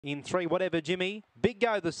In 3, Whatever Jimmy. Big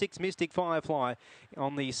go, the 6, Mystic Firefly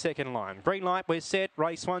on the second line. Green light, we're set.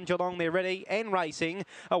 Race 1, Geelong, they're ready and racing.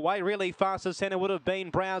 Away really fast as centre would have been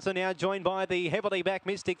Browser, now joined by the heavily back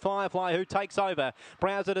Mystic Firefly, who takes over.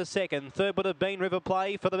 Browser to second. Third would have been River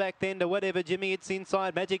Play. For the back then to Whatever Jimmy, it's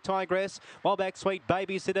inside Magic Tigress. While back Sweet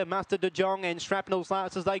Babysitter, Mustard de Jong and Shrapnel's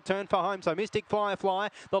last as they turn for home. So Mystic Firefly,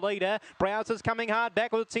 the leader. Browser's coming hard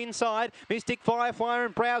backwards inside. Mystic Firefly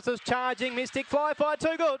and Browser's charging. Mystic Firefly,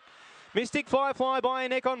 too good. Mystic Firefly by a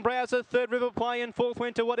neck on Browser. Third River Play and fourth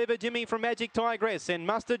went to Whatever Jimmy from Magic Tigress and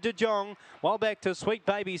Mustard de Jong. While back to Sweet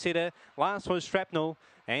Babysitter. Last was Shrapnel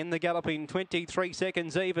and the galloping 23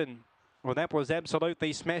 seconds even. Well, that was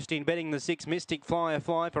absolutely smashed in betting the 6 Mystic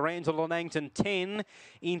Firefly for Angela Langton. 10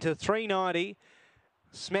 into 390.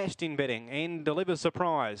 Smashed in betting and Deliver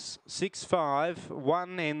Surprise. 6, 5,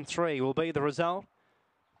 1 and 3 will be the result.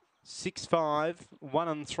 6, 5, 1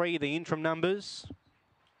 and 3 the interim numbers.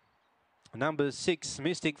 Number 6,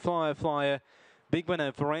 Mystic Firefly, big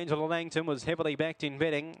winner for Angela Langton, was heavily backed in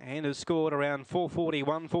betting and has scored around 440,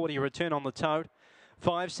 140 return on the tote.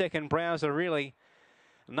 5 second Browser really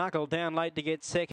knuckled down late to get second.